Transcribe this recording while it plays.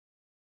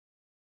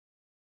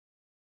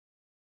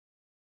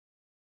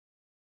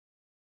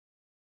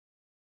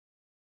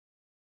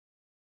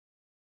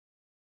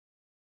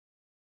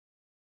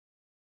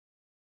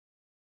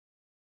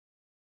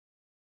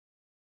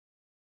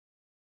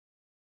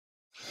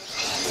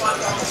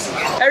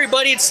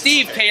Everybody, it's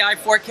Steve,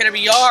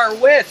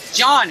 KI4KWR with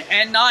John,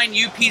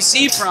 N9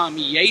 UPC from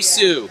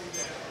Yaesu.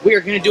 We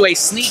are going to do a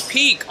sneak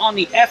peek on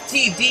the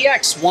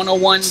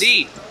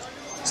FTDX-101D.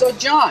 So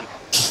John,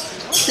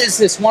 what does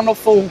this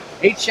wonderful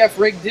HF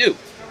rig do?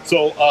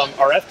 So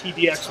our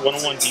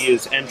FTDX-101D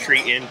is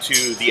entry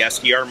into the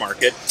SDR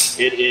market.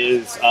 It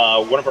is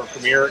one of our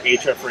premier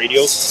HF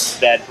radios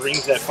that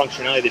brings that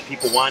functionality that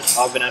people want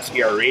of an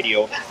SDR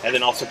radio, and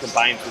then also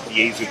combines with the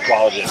Yaesu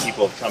quality that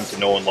people have come to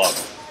know and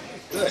love.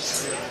 Good.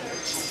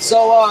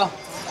 So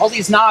all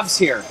these knobs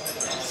here,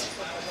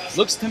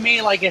 looks to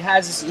me like it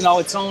has,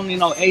 its own,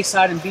 A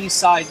side and B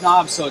side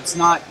knobs, so it's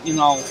not,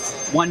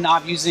 one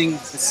knob using the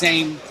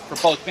same for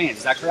both bands.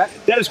 Is that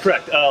correct? That is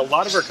correct. A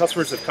lot of our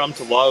customers have come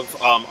to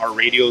love our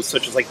radios,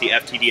 such as like the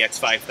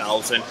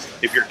FTDX-5000.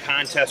 If you're a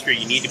contester,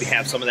 you need to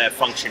have some of that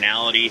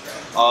functionality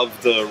of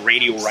the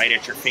radio right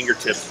at your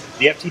fingertips.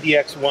 The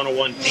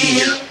FTDX-101D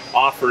here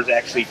offers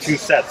actually two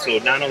sets. So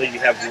not only do you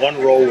have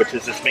one row, which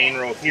is this main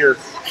row here,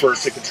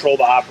 to control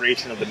the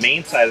operation of the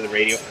main side of the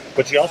radio,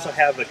 but you also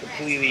have a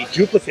completely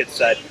duplicate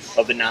set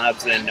of the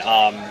knobs and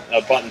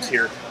buttons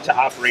here to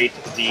operate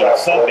the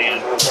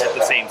subband at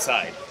the same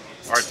side,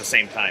 or at the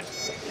same time.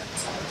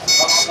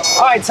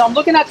 Alright, so I'm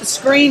looking at the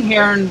screen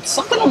here, and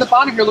something on the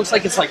bottom here looks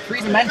like it's like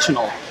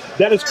three-dimensional.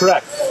 That is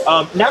correct.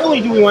 Not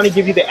only do we want to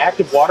give you the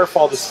active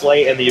waterfall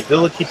display and the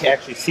ability to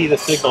actually see the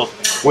signals,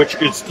 which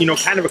is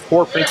kind of a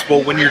core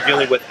principle when you're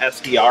dealing with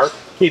SDR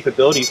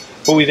capabilities,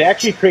 but we've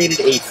actually created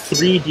a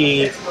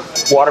 3D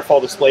waterfall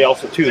display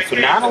also too. So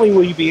not only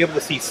will you be able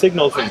to see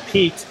signals in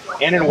peaks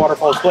and in a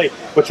waterfall display,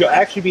 but you'll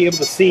actually be able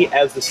to see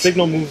as the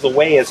signal moves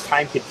away, as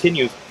time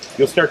continues,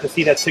 you'll start to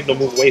see that signal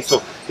move away.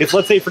 So if,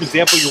 let's say, for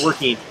example, you're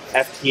working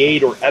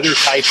FT8 or other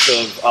types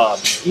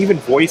of even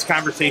voice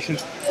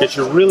conversations that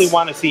you really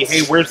want to see,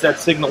 hey, where's that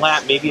signal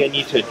at? Maybe I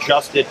need to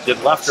adjust it to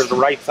the left or the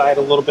right side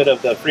a little bit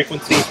of the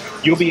frequency.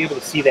 You'll be able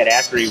to see that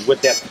accurately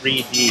with that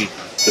 3D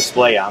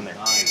display on there.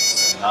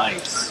 Nice,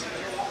 nice.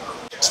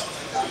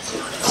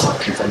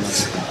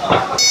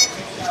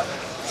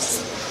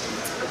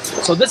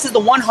 So this is the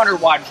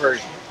 100-watt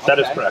version. That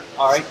is correct.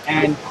 All right,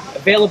 and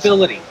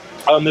availability?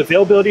 The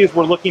availability is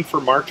we're looking for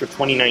March of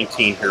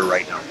 2019 here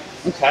right now.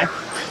 Okay.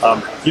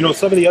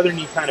 Some of the other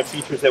neat kind of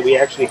features that we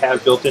actually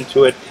have built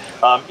into it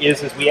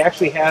is we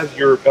actually have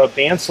your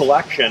band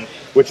selection,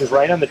 which is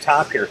right on the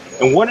top here.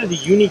 And one of the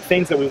unique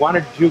things that we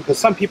wanted to do, because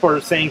some people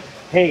are saying,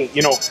 hey,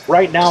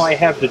 right now I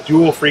have the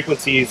dual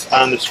frequencies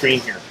on the screen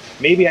here.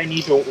 Maybe I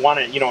need to want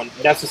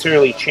to,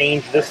 necessarily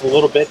change this a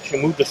little bit, to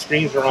move the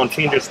screens around,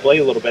 change the display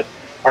a little bit.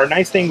 Our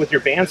nice thing with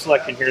your band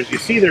selection here is you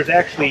see there's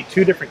actually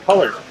two different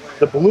colors.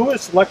 The blue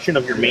is selection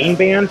of your main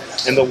band,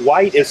 and the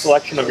white is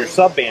selection of your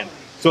sub band.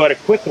 So at a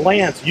quick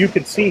glance, you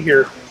can see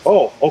here,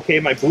 oh, okay,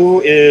 my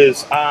blue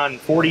is on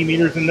 40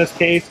 meters in this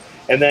case,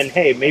 and then,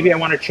 hey, maybe I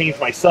want to change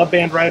my sub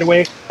band right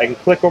away. I can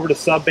click over to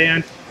sub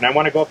band, and I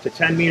want to go up to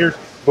 10 meters.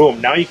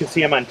 Boom, now you can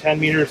see I'm on 10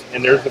 meters,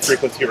 and there's the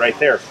frequency right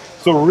there.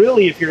 So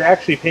really, if you're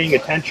actually paying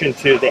attention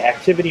to the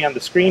activity on the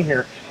screen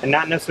here, and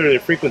not necessarily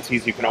the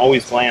frequencies, you can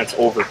always glance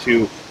over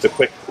to the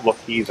quick look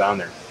keys on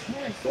there.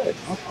 Very good,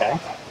 okay.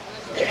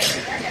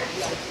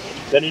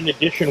 Then in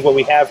addition, what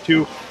we have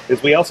too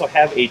is we also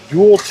have a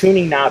dual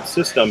tuning knob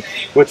system,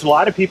 which a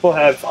lot of people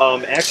have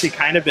actually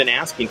kind of been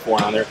asking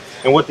for on there.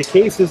 And what the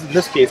case is in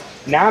this case,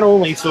 not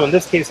only, so in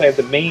this case I have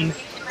the main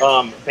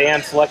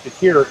band selected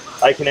here,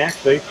 I can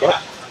actually,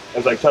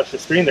 as I touch the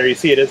screen there, you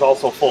see it is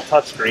also full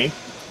touch screen.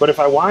 But if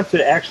I want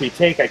to actually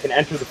I can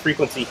enter the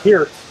frequency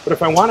here, but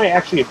if I want to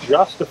actually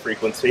adjust the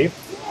frequency,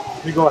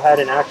 let me go ahead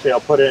and actually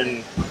let's put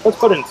in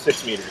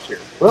 6 meters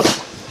here.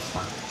 Whoops.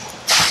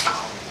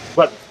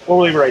 But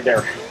we'll leave it right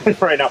there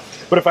right now.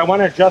 But if I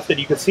want to adjust it,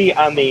 you can see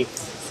on the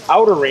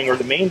outer ring or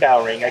the main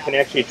dial ring, I can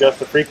actually adjust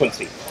the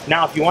frequency.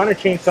 Now, if you want to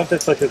change something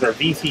such as our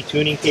VC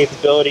tuning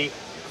capability,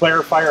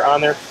 clarifier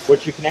on there,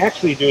 what you can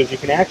actually do is you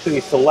can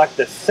actually select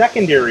the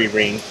secondary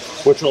ring,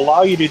 which will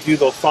allow you to do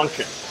those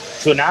functions.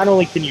 So not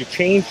only can you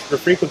change the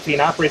frequency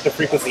and operate the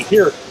frequency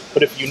here,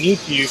 but if you need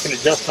to, you can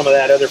adjust some of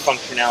that other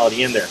functionality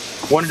in there.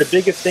 One of the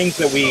biggest things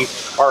that we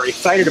are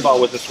excited about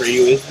with this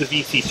radio is the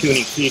VC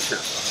tuning feature.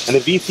 And the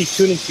VC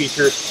tuning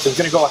feature is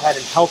going to go ahead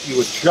and help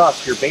you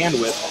adjust your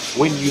bandwidth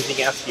when using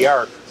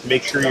SDR to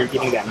make sure you're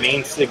getting that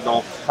main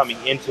signal coming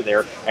into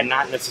there and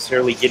not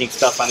necessarily getting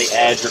stuff on the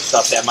edge or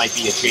stuff that might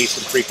be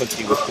adjacent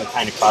frequency, which can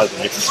kind of cause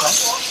an issue.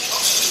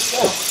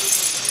 Good.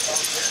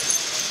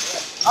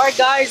 Alright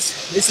guys,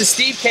 this is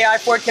Steve,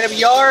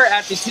 KI4KWR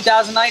at the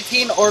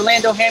 2019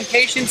 Orlando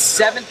Hamcation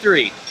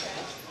 7-3.